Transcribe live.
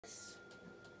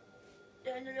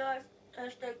Day in the life,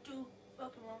 #2,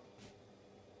 Pokemon.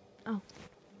 Oh.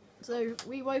 So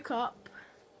we woke up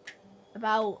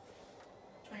about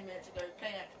 20 minutes ago,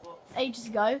 playing Xbox. ages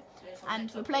ago, Doing some and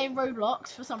next we're update. playing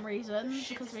Roblox for some reason, Shit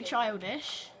because is we're getting-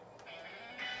 childish.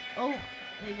 Oh,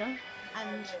 there you go. And Oh, no,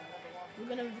 another one. we're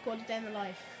going to record a day in the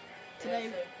life. Yeah, Today,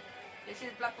 so this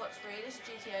is Black Ops 3, this is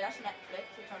GTA, that's Netflix,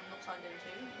 which I'm not signed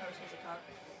into. No, it's his account.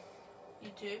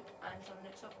 YouTube, and some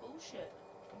next up bullshit.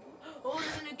 Oh,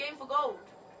 there's a new game for gold.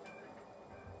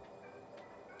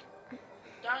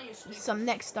 Down you stupid. some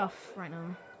next stuff right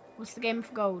now. What's the game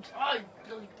for gold? Oh, you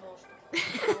bloody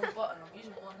bastard. Wrong button, I'm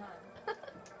using one hand.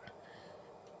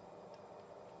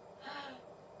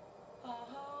 A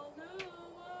whole new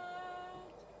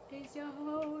world. It's your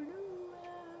whole new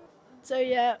world. So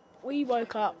yeah, we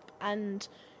woke up and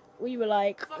we were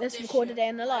like, Fuck let's this record a shit. day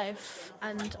in the life,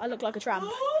 and I look like a tramp,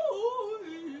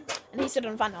 and he stood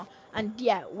on Fanta, and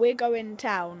yeah, we're going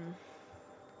town,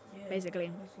 Yeah,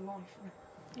 basically. that's life, innit?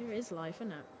 Here is life,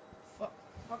 isn't it? Fuck.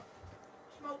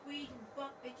 Smoke weed and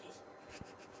fuck bitches.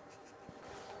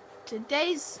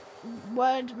 Today's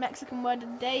word, Mexican word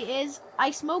of the day is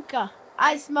I smoker.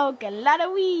 I smoke a lot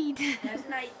of weed. Last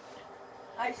night,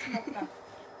 I smoked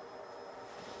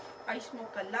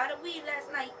a lot of weed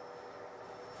last night.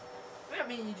 I don't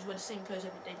mean you just wear the same clothes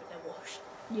every day, but they're washed.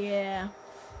 Yeah.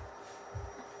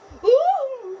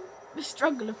 The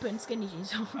struggle of putting skinny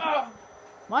jeans on. Oh,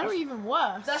 Mine are even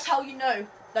worse. that's how you know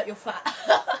that you're fat.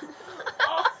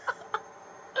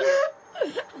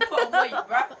 Put on weight,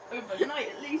 bruh. Overnight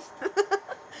at least.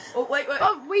 Oh, wait.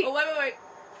 But we, Oh, wait.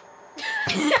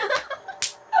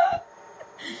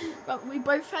 but we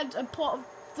both had a pot of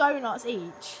donuts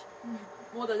each.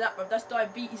 More than that, bruv. That's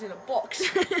diabetes in a box.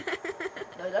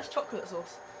 No, that's chocolate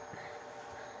sauce.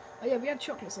 Oh yeah, we had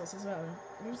chocolate sauce as well.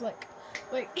 It was like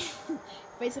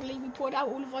basically we poured out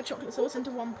all of our chocolate sauce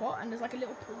into one pot, and there's like a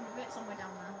little pool of it somewhere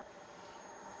down there.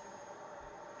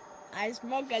 I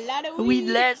smoke a lot of weed.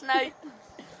 last night.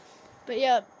 But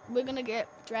yeah, we're gonna get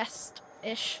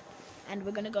dressed-ish, and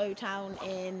we're gonna go town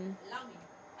in Allow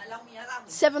me.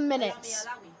 7 minutes.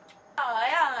 Allow me.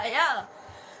 Yeah.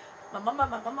 My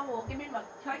mama will give me my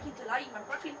kaki to lie, my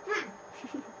protein.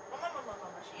 Mama.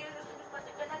 She is just my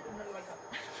second hand.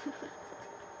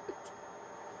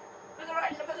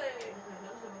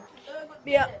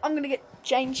 Yeah, I'm gonna get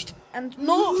changed and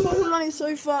not fall on the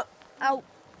sofa. Out.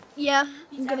 Yeah,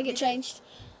 I'm gonna get changed,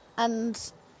 and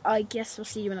I guess we'll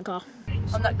see you in the car.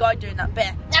 I'm that guy doing that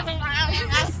bit.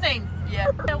 This thing. Yeah.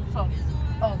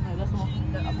 Oh no, that's not.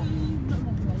 No, that one.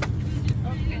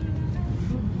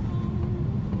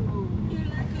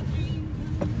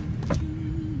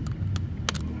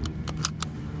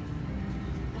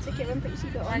 That's okay, then put your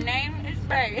seatbelt My on. name is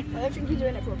Faye. I don't think you're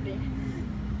doing it properly.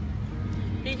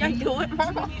 Did I do it,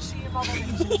 Mama?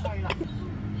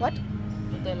 What?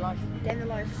 Their life. Day in the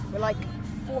life. We're like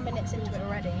 4 minutes into it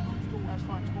already. That's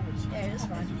fine. Yeah, it's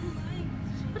fine.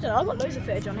 I don't know, I've got loads of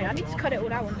footage on here. I need to cut it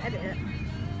all out and edit it.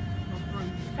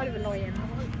 Kind of annoying.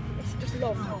 It's just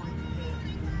long.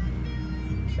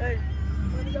 So,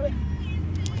 where are we going?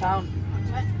 Town.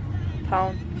 What?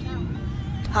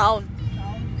 Town.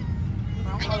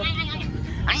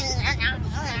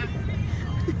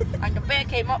 And the bear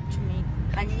came up to me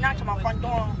and he knocked on my front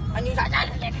door and he was like,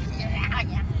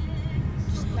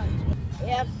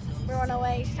 Yep, we're on our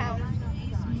way to town.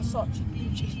 Versace blue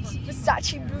jeans.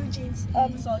 Versace blue jeans.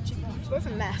 Versace blue jeans. We're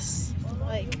a mess.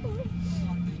 Like,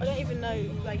 I don't even know,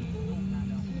 like,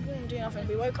 we didn't do nothing.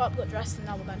 We woke up, got dressed, and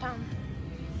now we're going town.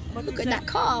 Look at that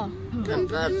car. Brum,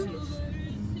 brum.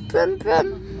 Brum,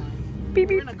 brum. Beep,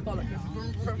 beep. We're in a car like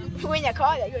this. We're in your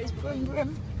car that goes brum,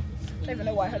 brum. I don't even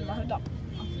know why I had my hood up.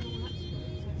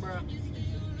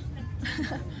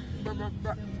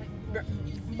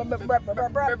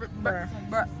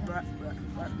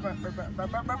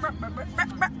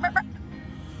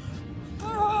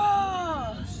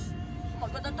 Oh my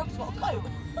god, that dog's got a coat.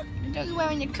 You're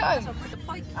wearing your coat. So put the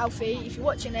bike. Alfie, if you're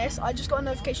watching this, I just got a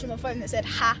notification on my phone that said,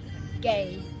 ha,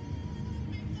 gay.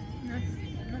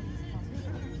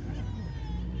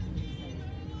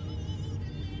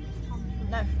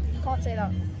 No, you can't say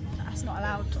that. That's not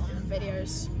allowed on the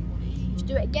videos. If you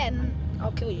do it again,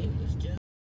 I'll kill you.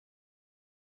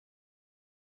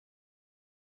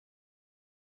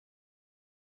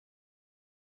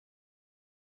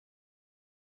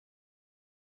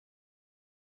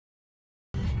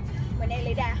 We're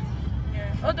nearly there.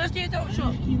 Yeah. Oh, there's the adult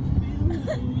shop.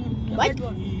 What?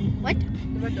 What?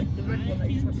 The red one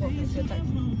that you took off. It's your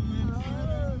text.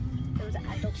 There was an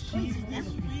adult toys in there.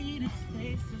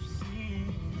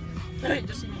 No,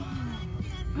 just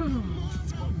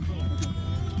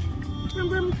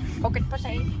Pocket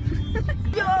pussy.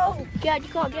 Yo! Get out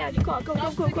your car, get out your car. Go,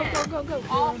 go, go, go, go, go,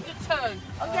 go. After turn.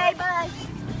 Okay, bye.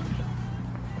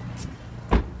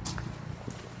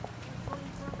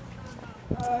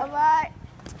 Alright.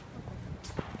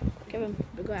 Kevin,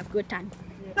 we're gonna have a good time.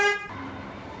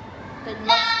 Then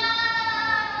lost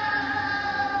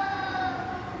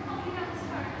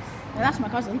Well, that's my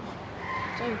cousin.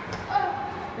 So,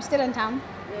 we're still in town.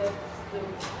 it.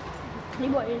 He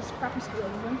bought his crappy scooter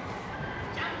with him.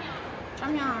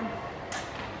 Champion.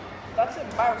 That's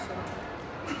embarrassing.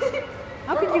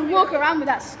 How could you walk around with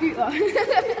that scooter?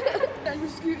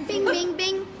 Bing, bing,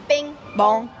 bing, bing,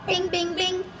 Bong. bing, bing,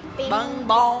 bing, bing, Bang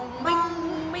bong.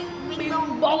 bing, bing, bing,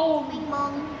 bong, Bong. bing,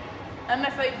 bong.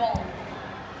 MFA bong.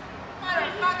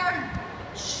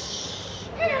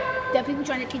 There are people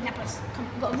trying to kidnap us. Come,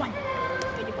 we gotta run.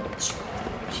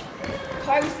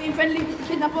 Kyle's being friendly with the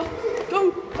kidnapper.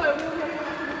 Go!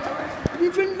 Be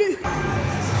friendly.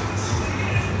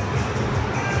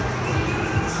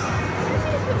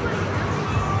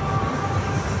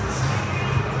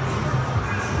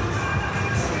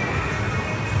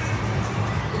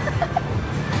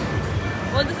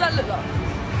 What does that look like?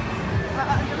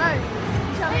 I don't know.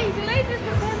 Hey, the lady's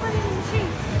got their money in the machine.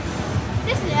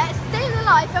 Listen, yeah, it's day in the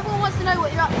life. Everyone wants to know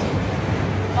what you're up to.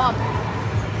 Mom.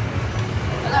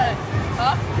 Hello.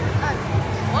 Huh? Oh.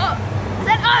 What? I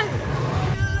said oh!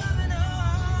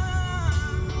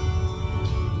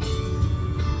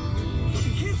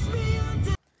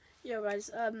 Yo guys,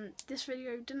 this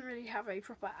video didn't really have a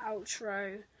proper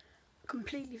outro.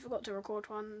 Completely forgot to record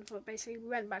one, but basically we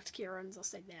went back to Kieran's, I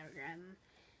stayed there again.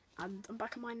 And I'm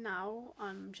back at mine now.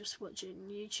 I'm just watching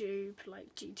YouTube,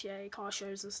 like GTA, car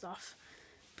shows and stuff.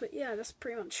 But yeah, that's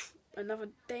pretty much another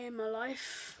day in my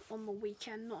life on the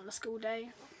weekend, not on a school day.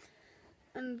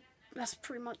 And that's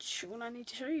pretty much all I need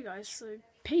to show you guys, so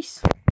peace.